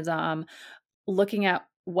perfectionism, looking at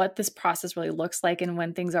what this process really looks like, and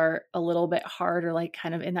when things are a little bit hard or like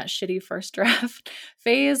kind of in that shitty first draft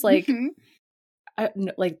phase, like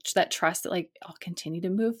like that trust that like I'll continue to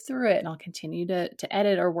move through it and I'll continue to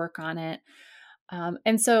edit or work on it.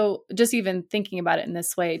 And so just even thinking about it in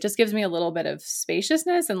this way, it just gives me a little bit of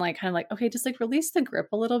spaciousness and like kind of like, okay, just like release the grip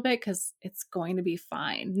a little bit because it's going to be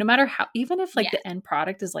fine. No matter how, even if like the end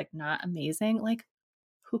product is like not amazing, like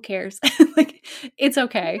who cares? Like it's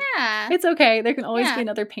okay. Yeah. It's okay. There can always be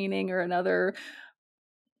another painting or another,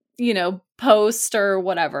 post or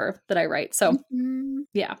whatever that I write. So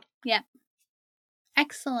yeah. Yeah.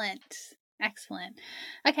 Excellent. Excellent.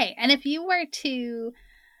 Okay. And if you were to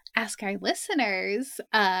ask our listeners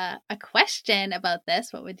a question about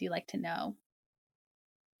this, what would you like to know?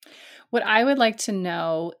 What I would like to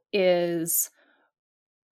know is,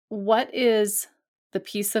 what is the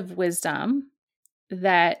piece of wisdom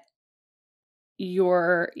that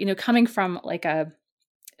you're, coming from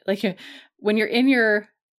when you're in your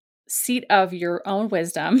seat of your own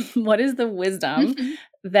wisdom, what is the wisdom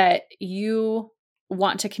that you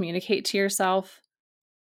want to communicate to yourself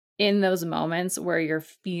in those moments where you're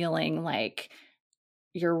feeling like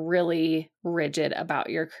you're really rigid about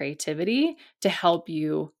your creativity to help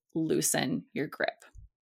you loosen your grip?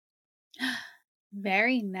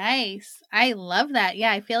 Very nice. I love that.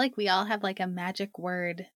 Yeah, I feel like we all have like a magic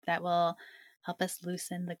word that will help us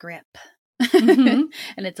loosen the grip. And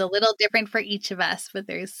it's a little different for each of us, but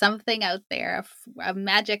there's something out there, a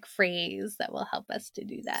magic phrase that will help us to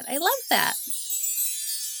do that. I love that.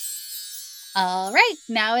 All right,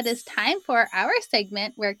 now it is time for our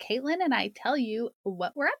segment where Caitlin and I tell you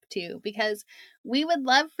what we're up to, because we would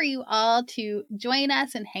love for you all to join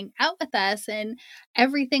us and hang out with us in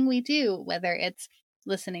everything we do, whether it's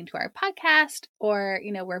listening to our podcast or,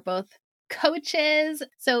 we're both coaches.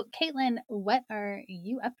 So, Caitlin, what are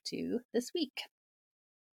you up to this week?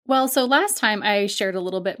 Well, so last time I shared a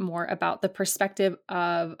little bit more about the perspective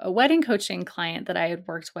of a wedding coaching client that I had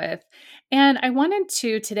worked with. And I wanted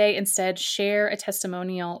to today instead share a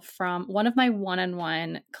testimonial from one of my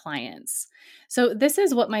one-on-one clients. So this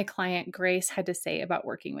is what my client Grace had to say about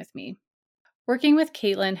working with me. Working with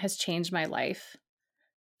Caitlin has changed my life.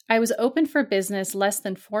 I was open for business less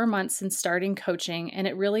than 4 months since starting coaching, and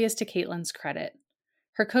it really is to Caitlin's credit.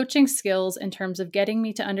 Her coaching skills in terms of getting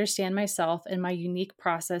me to understand myself and my unique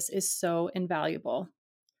process is so invaluable.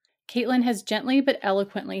 Caitlin has gently but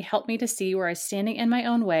eloquently helped me to see where I'm standing in my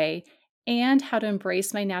own way and how to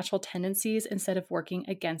embrace my natural tendencies instead of working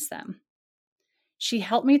against them. She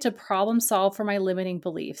helped me to problem solve for my limiting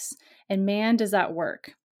beliefs, and man, does that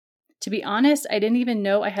work. To be honest, I didn't even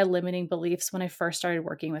know I had limiting beliefs when I first started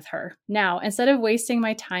working with her. Now, instead of wasting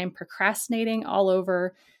my time procrastinating all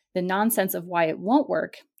over the nonsense of why it won't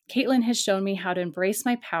work, Caitlin has shown me how to embrace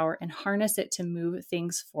my power and harness it to move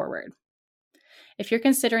things forward. If you're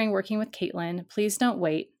considering working with Caitlin, please don't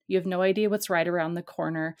wait. You have no idea what's right around the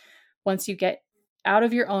corner once you get out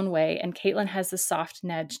of your own way, and Caitlin has the soft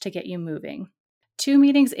nudge to get you moving. 2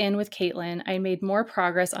 meetings in with Caitlin, I made more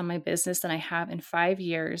progress on my business than I have in 5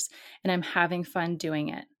 years, and I'm having fun doing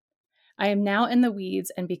it. I am now in the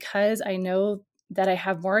weeds, and because I know that I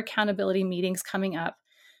have more accountability meetings coming up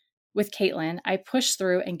with Caitlin, I push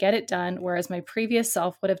through and get it done, whereas my previous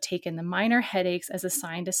self would have taken the minor headaches as a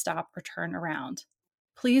sign to stop or turn around.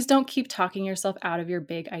 Please don't keep talking yourself out of your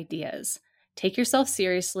big ideas. Take yourself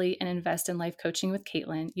seriously and invest in life coaching with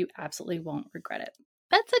Caitlin. You absolutely won't regret it.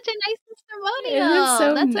 That's such a nice testimonial. It is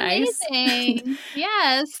so That's nice. Amazing.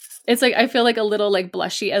 Yes. It's like I feel like a little like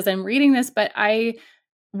blushy as I'm reading this, but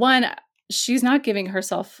she's not giving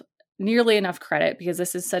herself nearly enough credit because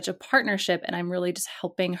this is such a partnership, and I'm really just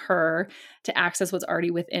helping her to access what's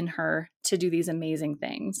already within her to do these amazing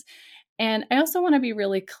things. And I also want to be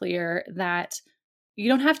really clear that you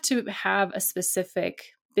don't have to have a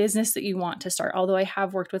specific business that you want to start, although I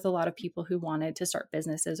have worked with a lot of people who wanted to start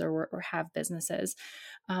businesses or have businesses.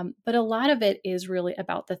 But a lot of it is really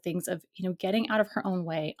about the things of, getting out of her own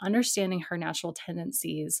way, understanding her natural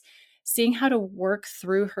tendencies, seeing how to work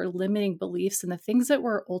through her limiting beliefs and the things that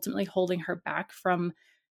were ultimately holding her back from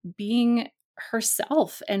being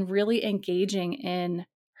herself and really engaging in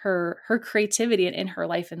her creativity and in her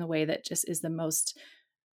life in the way that just is the most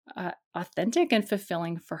authentic and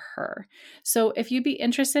fulfilling for her. So if you'd be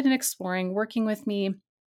interested in exploring working with me,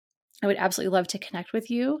 I would absolutely love to connect with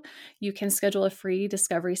you. You can schedule a free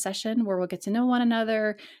discovery session where we'll get to know one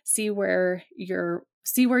another, see where you're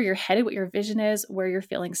headed, what your vision is, where you're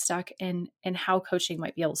feeling stuck, and how coaching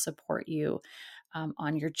might be able to support you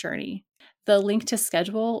on your journey. The link to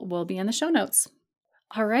schedule will be in the show notes.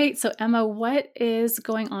 All right. So Emma, what is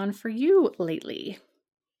going on for you lately?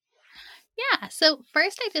 Yeah. So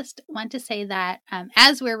first, I just want to say that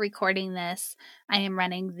as we're recording this, I am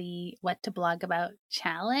running the What to Blog About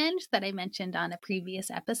challenge that I mentioned on a previous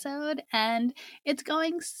episode, and it's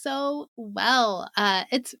going so well.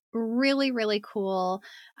 It's really, really cool.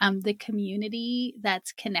 The community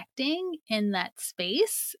that's connecting in that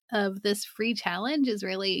space of this free challenge is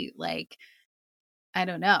really like, I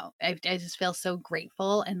don't know. I just feel so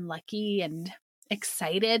grateful and lucky and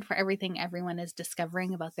excited for everything everyone is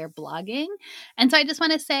discovering about their blogging. And so I just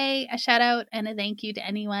want to say a shout out and a thank you to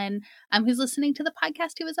anyone who's listening to the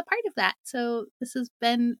podcast who was a part of that. So this has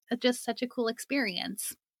been just such a cool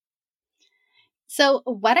experience. So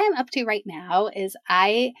what I'm up to right now is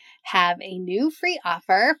I have a new free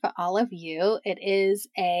offer for all of you. It is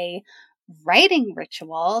a writing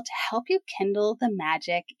ritual to help you kindle the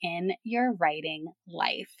magic in your writing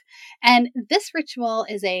life. And this ritual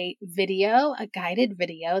is a guided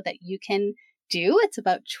video that you can do. It's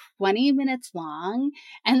about 20 minutes long.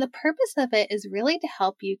 And the purpose of it is really to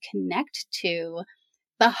help you connect to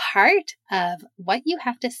the heart of what you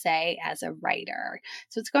have to say as a writer.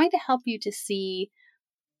 So it's going to help you to see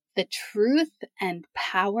the truth and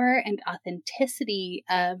power and authenticity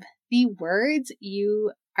of the words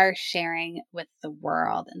you are sharing with the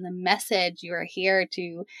world and the message you are here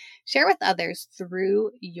to share with others through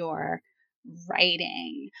your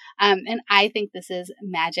writing. And I think this is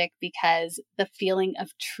magic because the feeling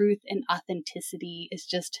of truth and authenticity is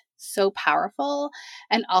just so powerful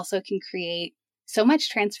and also can create so much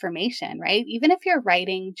transformation, right? Even if you're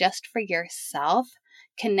writing just for yourself,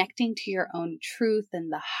 connecting to your own truth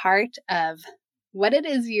and the heart of what it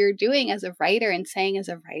is you're doing as a writer and saying as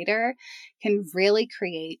a writer can really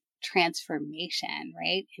create transformation,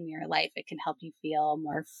 right? In your life. It can help you feel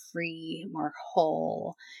more free, more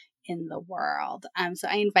whole in the world. So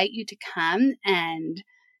I invite you to come and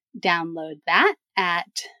download that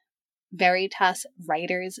at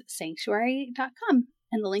veritaswriterssanctuary.com,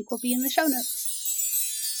 and the link will be in the show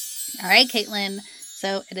notes. All right, Caitlin.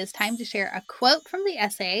 So it is time to share a quote from the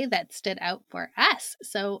essay that stood out for us.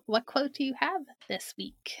 So what quote do you have this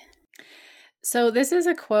week? So this is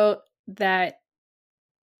a quote that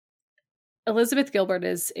Elizabeth Gilbert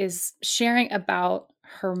is sharing about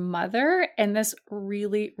her mother, and this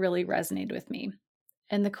really, really resonated with me.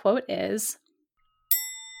 And the quote is,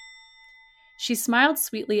 "She smiled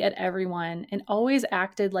sweetly at everyone and always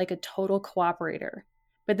acted like a total cooperator.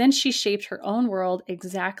 But then she shaped her own world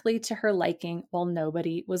exactly to her liking while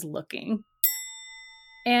nobody was looking."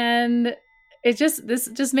 And this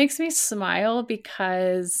just makes me smile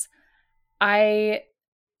because I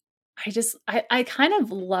kind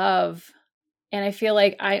of love, and I feel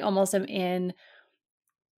like I almost am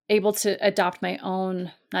able to adopt my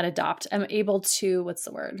own, not adopt, I'm able to, what's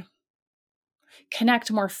the word?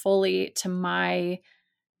 Connect more fully to my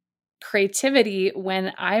creativity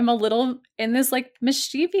when I'm a little in this like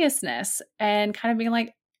mischievousness and kind of being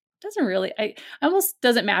like, I almost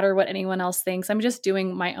doesn't matter what anyone else thinks. I'm just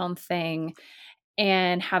doing my own thing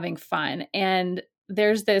and having fun. And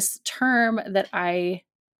there's this term that I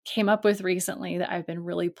came up with recently that I've been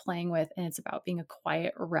really playing with, and it's about being a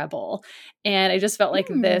quiet rebel. And I just felt like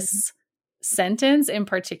this sentence in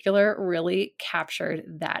particular really captured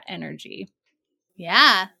that energy.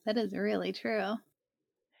 Yeah, that is really true.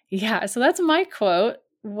 Yeah, so that's my quote.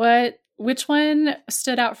 Which one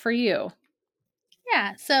stood out for you?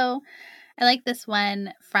 Yeah, so I like this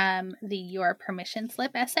one from the Your Permission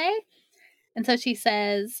Slip essay. And so she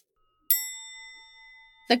says,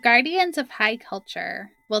 "The guardians of high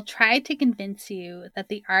culture will try to convince you that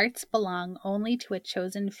the arts belong only to a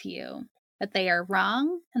chosen few, but they are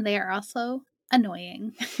wrong and they are also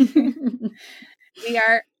annoying." We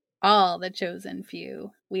are all the chosen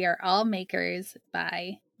few. We are all makers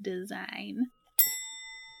by design.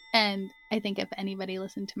 And I think if anybody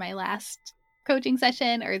listened to my last coaching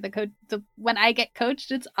session or when I get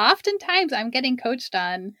coached, it's oftentimes I'm getting coached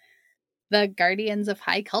on the guardians of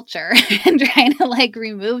high culture and trying to like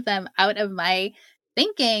remove them out of my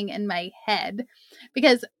thinking and my head.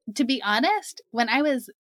 Because to be honest, when I was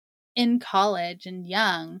in college and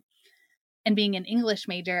young and being an English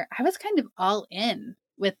major, I was kind of all in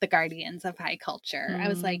with the Guardians of High Culture. I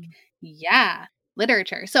was like, yeah,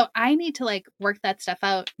 literature. So I need to like work that stuff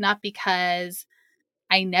out, not because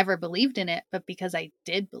I never believed in it, but because I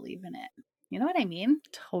did believe in it. You know what I mean?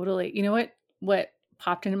 Totally. You know what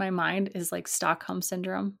popped into my mind is like Stockholm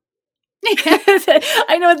syndrome.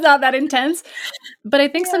 I know it's not that intense, but I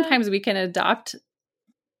think sometimes we can adopt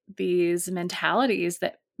these mentalities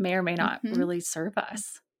that may or may not really serve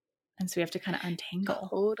us. And so we have to kind of untangle.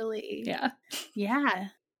 Totally. Yeah. Yeah.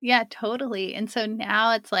 Yeah, totally. And so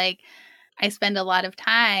now it's like I spend a lot of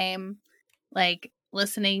time like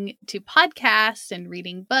listening to podcasts and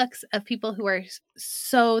reading books of people who are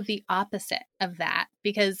so the opposite of that,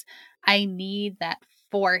 because I need that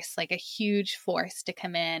force, like a huge force to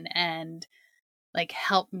come in and like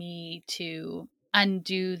help me to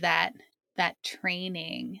undo that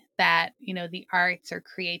training that, you know, the arts or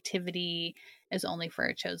creativity is only for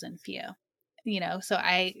a chosen few. You know, so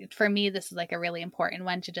for me, this is like a really important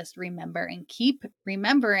one to just remember and keep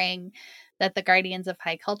remembering that the Guardians of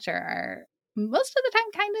High Culture are most of the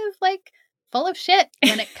time kind of like full of shit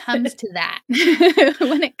when it comes to that,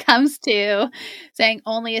 when it comes to saying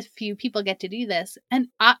only a few people get to do this. And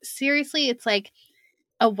seriously, it's like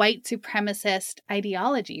a white supremacist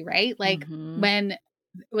ideology, right? Like when it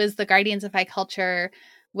was the Guardians of High Culture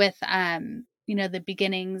with, you know, the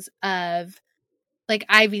beginnings of like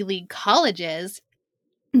Ivy League colleges,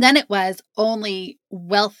 then it was only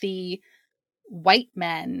wealthy white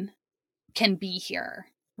men can be here,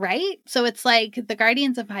 right? So it's like the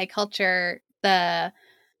Guardians of High Culture, the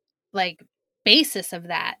like basis of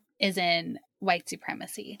that is in white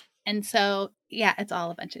supremacy. And so, yeah, it's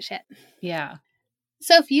all a bunch of shit. Yeah.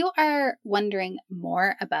 So if you are wondering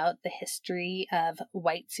more about the history of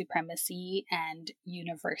white supremacy and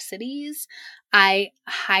universities, I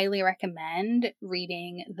highly recommend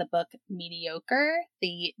reading the book Mediocre,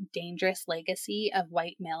 The Dangerous Legacy of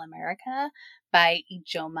White Male America by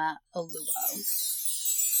Ijoma Oluo.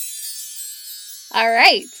 All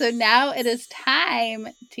right, so now it is time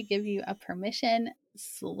to give you a permission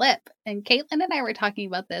slip. And Caitlin and I were talking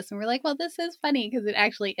about this and we're like, well, this is funny because it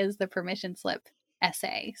actually is the permission slip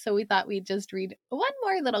essay. So we thought we'd just read one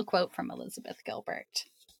more little quote from Elizabeth Gilbert.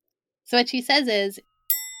 So what she says is,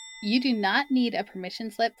 "You do not need a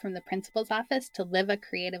permission slip from the principal's office to live a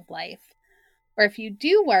creative life. Or if you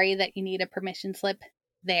do worry that you need a permission slip,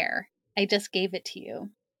 there, I just gave it to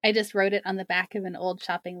you. I just wrote it on the back of an old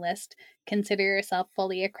shopping list. Consider yourself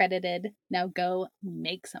fully accredited. Now go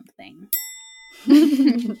make something."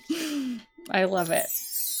 I love it.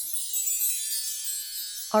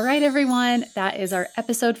 All right, everyone, that is our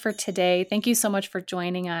episode for today. Thank you so much for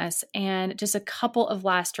joining us. And just a couple of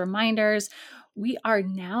last reminders. We are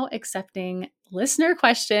now accepting listener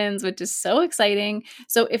questions, which is so exciting.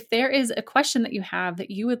 So if there is a question that you have that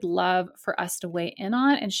you would love for us to weigh in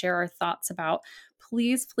on and share our thoughts about,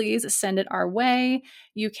 please send it our way.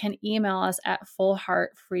 You can email us at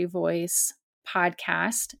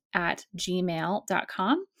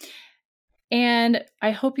fullheartfreevoicepodcast@gmail.com. And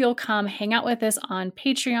I hope you'll come hang out with us on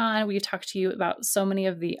Patreon. We talked to you about so many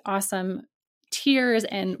of the awesome tiers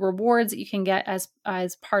and rewards that you can get as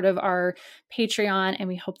part of our Patreon, and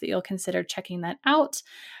we hope that you'll consider checking that out.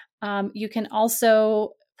 You can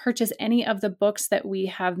also purchase any of the books that we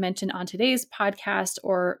have mentioned on today's podcast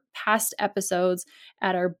or past episodes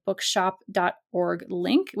at our bookshop.org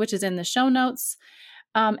link, which is in the show notes.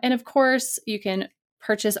 And of course, you can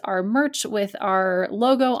purchase our merch with our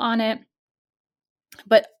logo on it.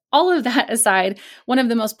 But all of that aside, one of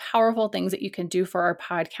the most powerful things that you can do for our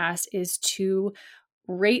podcast is to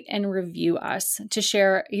rate and review us, to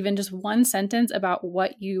share even just one sentence about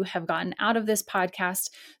what you have gotten out of this podcast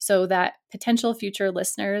so that potential future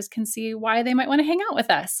listeners can see why they might want to hang out with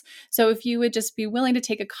us. So if you would just be willing to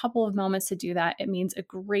take a couple of moments to do that, it means a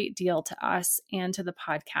great deal to us and to the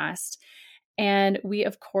podcast. And we,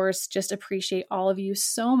 of course, just appreciate all of you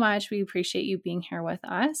so much. We appreciate you being here with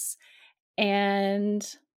us. And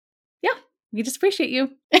yeah, we just appreciate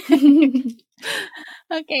you.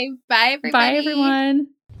 Okay, bye everybody. Bye everyone.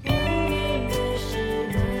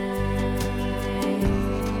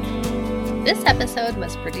 This episode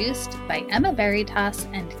was produced by Emma Veritas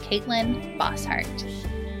and Caitlin Bosshart.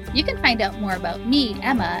 You can find out more about me,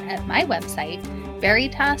 Emma, at my website,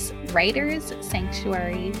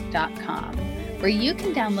 veritaswriterssanctuary.com, where you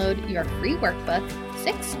can download your free workbook,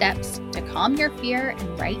 6 Steps to Calm Your Fear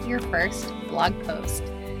and Write Your First Blog Post.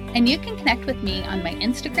 And you can connect with me on my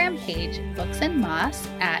Instagram page, Books and Moss,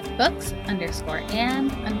 at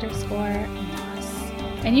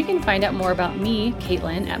books_and_moss. And you can find out more about me,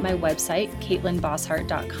 Caitlin, at my website,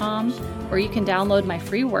 caitlinbosshart.com, where you can download my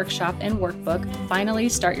free workshop and workbook, Finally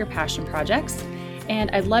Start Your Passion Projects. And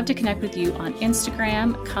I'd love to connect with you on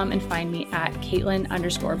Instagram. Come and find me at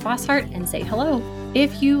Caitlin_Bosshart and say hello.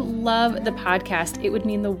 If you love the podcast, it would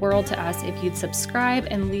mean the world to us if you'd subscribe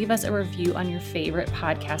and leave us a review on your favorite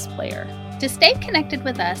podcast player. To stay connected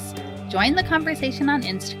with us, join the conversation on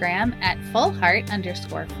Instagram at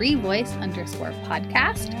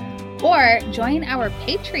fullheart_freevoice_podcast, or join our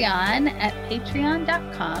Patreon at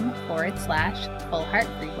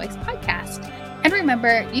patreon.com/fullheartfreevoicepodcast. And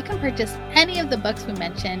remember, you can purchase any of the books we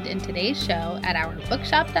mentioned in today's show at our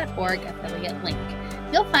bookshop.org affiliate link.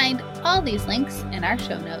 You'll find all these links in our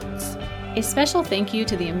show notes. A special thank you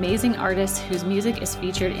to the amazing artists whose music is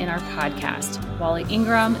featured in our podcast: Wally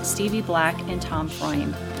Ingram, Stevie Black, and Tom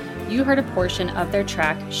Freund. You heard a portion of their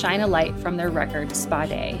track, Shine a Light, from their record, Spa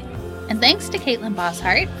Day. And thanks to Caitlin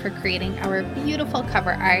Bosshart for creating our beautiful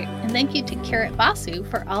cover art, and thank you to Kirit Basu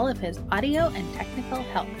for all of his audio and technical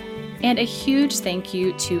help. And a huge thank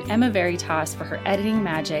you to Emma Veritas for her editing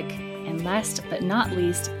magic. And last but not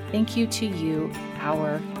least, thank you to you,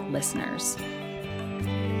 our listeners.